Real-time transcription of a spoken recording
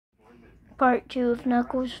part 2 of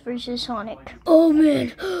Knuckles versus Sonic. Oh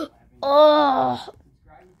man. Oh,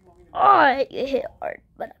 I get hit hard,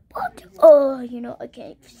 but I popped. Oh, you know, I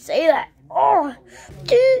can't even say that. Oh.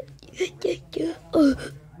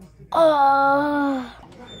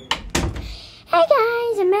 Hey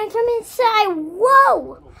guys, I'm back from inside.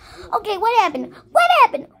 Whoa. Okay, what happened? What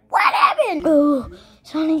happened? What happened? Oh,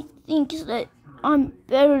 Sonic thinks that I'm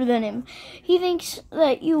better than him. He thinks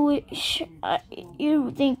that you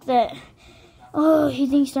think that, oh, he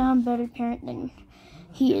thinks that I'm a better parent than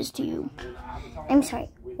he is to you. I'm sorry,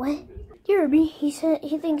 what? Kirby, he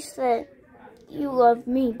thinks that you love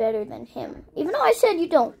me better than him. Even though I said you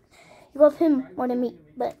don't. You love him more than me,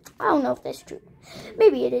 but I don't know if that's true.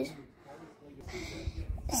 Maybe it is.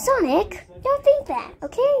 Sonic, don't think that,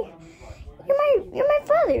 okay? You're my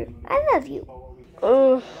father. I love you.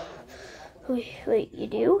 Wait, you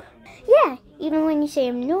do? Yeah, even when you say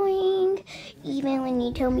I'm annoying, even when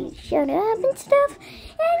you tell me to shut up and stuff,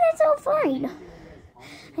 and that's all fine.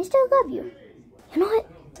 I still love you. You know what?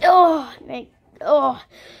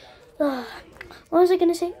 What was I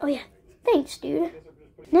gonna say? Oh yeah, thanks, dude.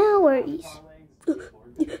 No worries.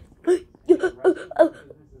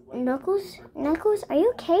 Knuckles, are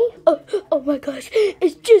you okay? Oh my gosh,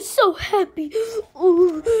 it's just so happy.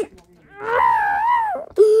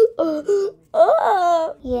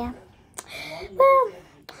 Yeah. Well,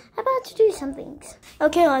 I'm about to do some things.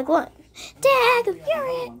 Okay, like what? Dad, you're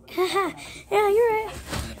it. Yeah, you're it.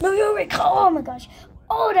 No, you're it. Oh my gosh.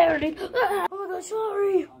 Oh, there it is. Oh my gosh,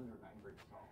 sorry.